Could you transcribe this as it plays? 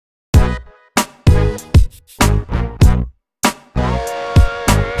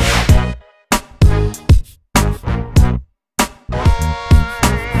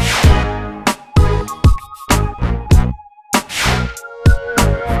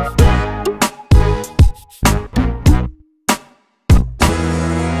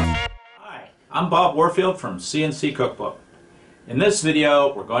Bob Warfield from CNC Cookbook. In this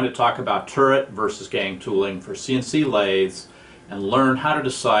video, we're going to talk about turret versus gang tooling for CNC lathes and learn how to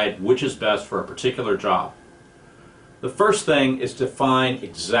decide which is best for a particular job. The first thing is to define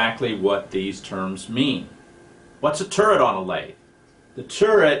exactly what these terms mean. What's a turret on a lathe? The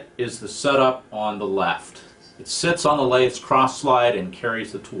turret is the setup on the left. It sits on the lathe's cross slide and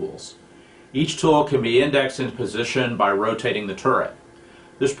carries the tools. Each tool can be indexed into position by rotating the turret.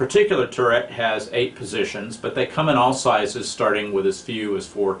 This particular turret has 8 positions, but they come in all sizes starting with as few as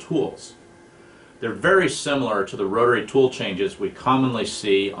 4 tools. They're very similar to the rotary tool changes we commonly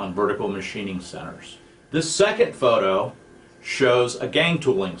see on vertical machining centers. This second photo shows a gang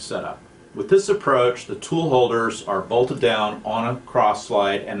tooling setup. With this approach, the tool holders are bolted down on a cross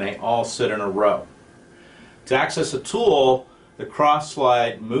slide and they all sit in a row. To access a tool, the cross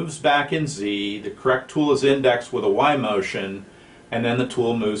slide moves back in Z, the correct tool is indexed with a Y motion, and then the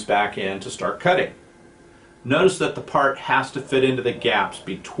tool moves back in to start cutting. Notice that the part has to fit into the gaps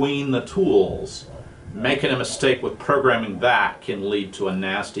between the tools. Making a mistake with programming that can lead to a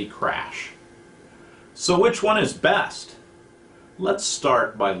nasty crash. So which one is best? Let's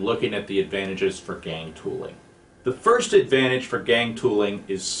start by looking at the advantages for gang tooling. The first advantage for gang tooling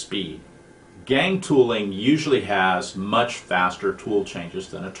is speed. Gang tooling usually has much faster tool changes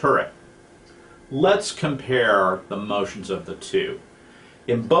than a turret. Let's compare the motions of the two.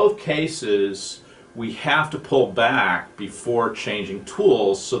 In both cases, we have to pull back before changing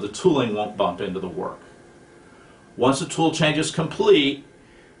tools so the tooling won't bump into the work. Once the tool change is complete,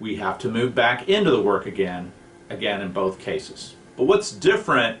 we have to move back into the work again in both cases. But what's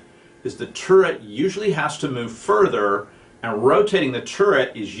different is the turret usually has to move further, and rotating the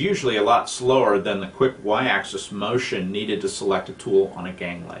turret is usually a lot slower than the quick Y-axis motion needed to select a tool on a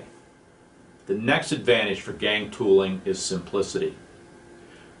gang lathe. The next advantage for gang tooling is simplicity.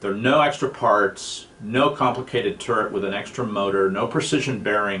 There are no extra parts, no complicated turret with an extra motor, no precision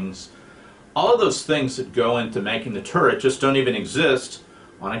bearings. All of those things that go into making the turret just don't even exist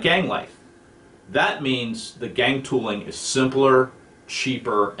on a gang lathe. That means the gang tooling is simpler,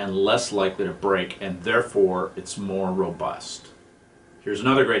 cheaper, and less likely to break, and therefore it's more robust. Here's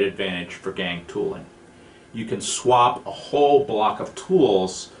another great advantage for gang tooling. You can swap a whole block of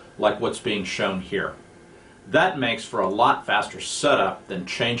tools like what's being shown here. That makes for a lot faster setup than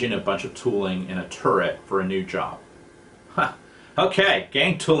changing a bunch of tooling in a turret for a new job. Okay,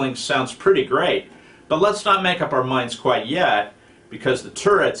 gang tooling sounds pretty great, but let's not make up our minds quite yet, because the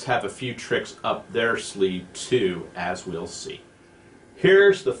turrets have a few tricks up their sleeve too, as we'll see.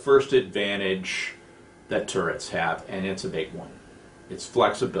 Here's the first advantage that turrets have, and it's a big one. It's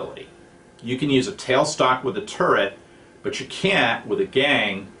flexibility. You can use a tailstock with a turret, but you can't with a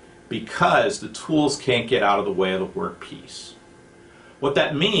gang because the tools can't get out of the way of the workpiece. What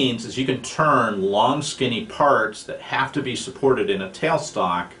that means is you can turn long skinny parts that have to be supported in a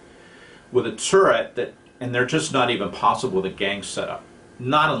tailstock with a turret and they're just not even possible with a gang setup.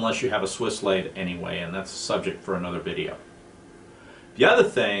 Not unless you have a Swiss lathe anyway, and that's a subject for another video. The other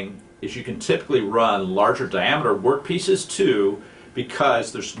thing is you can typically run larger diameter workpieces too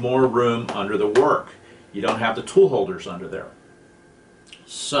because there's more room under the work. You don't have the tool holders under there.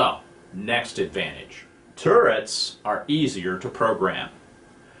 So, next advantage. Turrets are easier to program.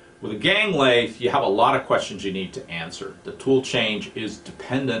 With a gang lathe, you have a lot of questions you need to answer. The tool change is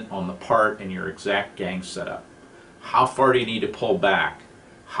dependent on the part and your exact gang setup. How far do you need to pull back?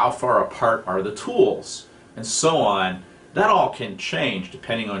 How far apart are the tools? And so on. That all can change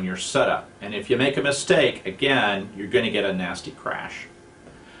depending on your setup. And if you make a mistake, again, you're going to get a nasty crash.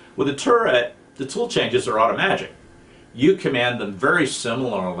 With a turret, the tool changes are automatic. You command them very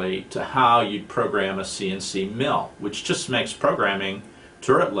similarly to how you'd program a CNC mill, which just makes programming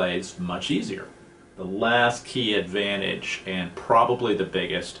turret lathes much easier. The last key advantage, and probably the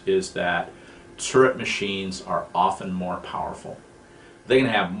biggest, is that turret machines are often more powerful. They can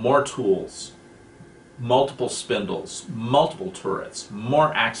have more tools, multiple spindles, multiple turrets,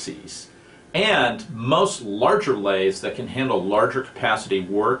 more axes, and most larger lathes that can handle larger capacity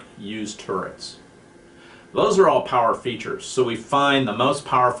work use turrets. Those are all power features, so we find the most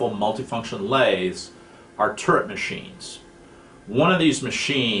powerful multifunction lathes are turret machines. One of these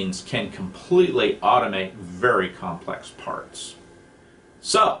machines can completely automate very complex parts.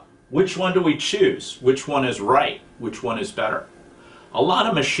 So, which one do we choose? Which one is right? Which one is better? A lot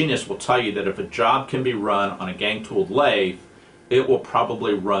of machinists will tell you that if a job can be run on a gang-tooled lathe, it will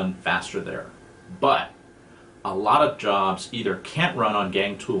probably run faster there. But a lot of jobs either can't run on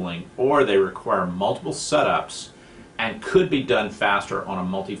gang tooling or they require multiple setups and could be done faster on a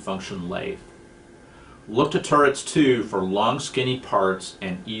multifunction lathe. Look to turrets too for long skinny parts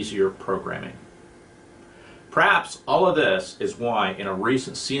and easier programming. Perhaps all of this is why in a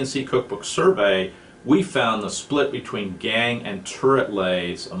recent CNC Cookbook survey we found the split between gang and turret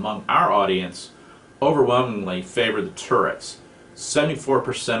lathes among our audience overwhelmingly favored the turrets.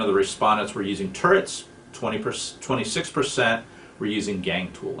 74% of the respondents were using turrets, 26% were using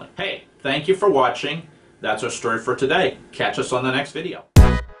gang tooling. Hey, thank you for watching. That's our story for today. Catch us on the next video.